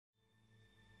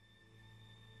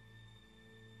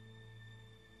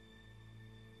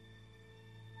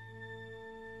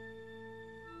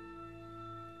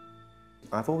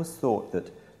I've always thought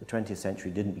that the 20th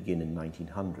century didn't begin in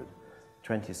 1900. The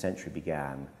 20th century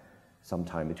began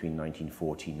sometime between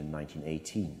 1914 and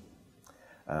 1918.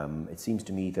 It seems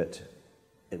to me that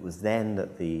it was then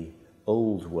that the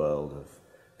old world of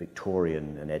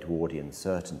Victorian and Edwardian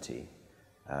certainty,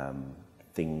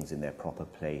 things in their proper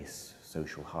place,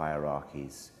 social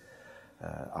hierarchies,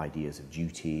 ideas of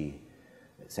duty,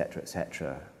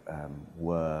 etc.,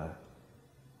 were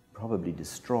probably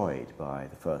destroyed by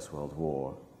the First World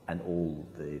War and all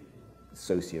the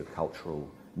socio-cultural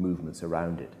movements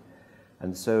around it.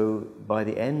 And so by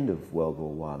the end of World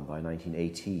War I, by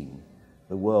 1918,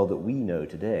 the world that we know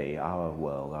today, our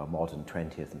world, our modern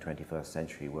 20th and 21st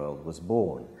century world, was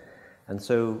born. And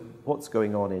so what's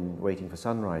going on in Waiting for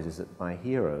Sunrise is that my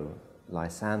hero,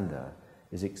 Lysander,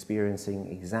 is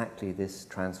experiencing exactly this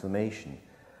transformation.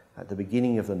 At the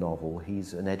beginning of the novel,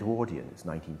 he's an Edwardian. It's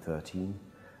 1913.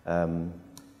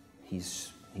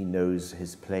 He knows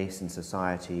his place in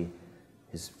society.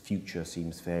 His future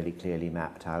seems fairly clearly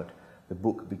mapped out. The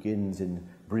book begins in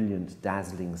brilliant,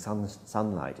 dazzling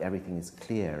sunlight. Everything is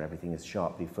clear, everything is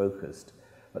sharply focused.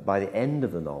 But by the end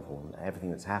of the novel, everything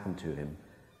that's happened to him,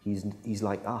 he's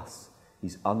like us.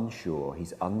 He's unsure,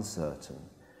 he's uncertain.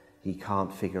 He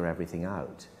can't figure everything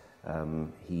out.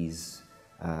 He's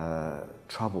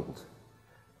troubled.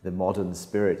 The modern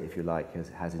spirit, if you like,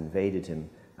 has invaded him,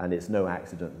 and it's no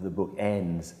accident that the book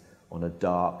ends on a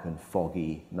dark and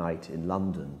foggy night in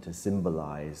London to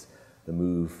symbolize the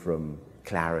move from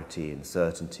clarity and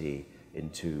certainty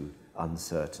into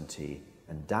uncertainty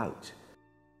and doubt.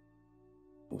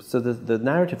 So the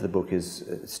narrative of the book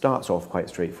starts off quite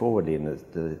straightforwardly in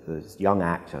the young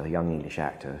actor, a young English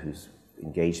actor who's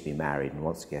engaged to be married and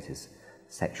wants to get his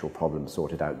sexual problems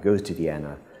sorted out, goes to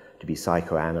Vienna to be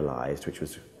psychoanalyzed, which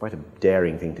was quite a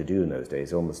daring thing to do in those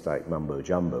days, almost like mumbo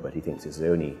jumbo, but he thinks it's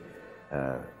the only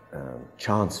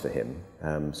chance for him.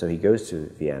 So he goes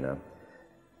to Vienna,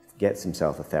 gets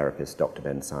himself a therapist, Dr.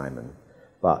 Ben Simon,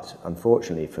 but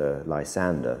unfortunately for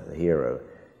Lysander, the hero,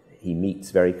 he meets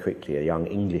very quickly a young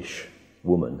English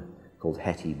woman called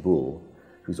Hetty Bull,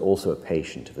 who's also a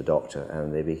patient of the doctor,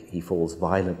 and he falls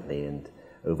violently and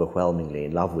overwhelmingly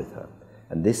in love with her.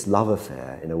 And this love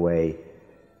affair, in a way,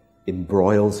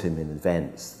 embroils him in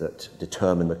events that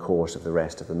determine the course of the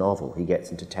rest of the novel. He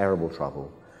gets into terrible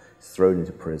trouble, he's thrown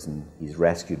into prison, he's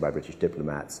rescued by British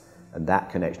diplomats, and that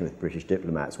connection with British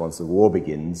diplomats, once the war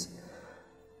begins,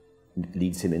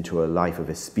 leads him into a life of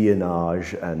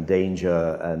espionage and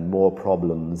danger and more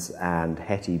problems, and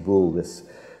Hetty Bull, this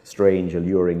strange,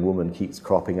 alluring woman, keeps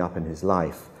cropping up in his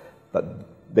life.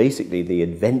 But basically the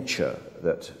adventure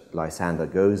that Lysander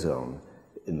goes on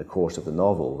in the course of the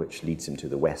novel, which leads him to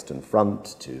the Western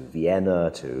Front, to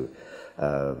Vienna, to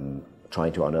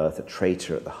trying to unearth a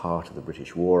traitor at the heart of the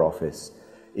British War Office,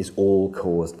 is all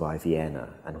caused by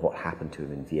Vienna and what happened to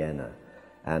him in Vienna.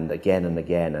 And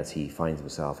again, as he finds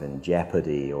himself in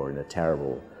jeopardy or in a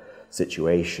terrible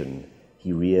situation,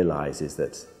 he realizes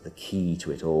that the key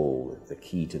to it all, the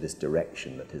key to this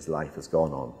direction that his life has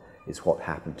gone on, is what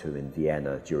happened to him in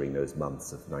Vienna during those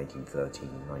months of 1913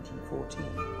 and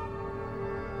 1914.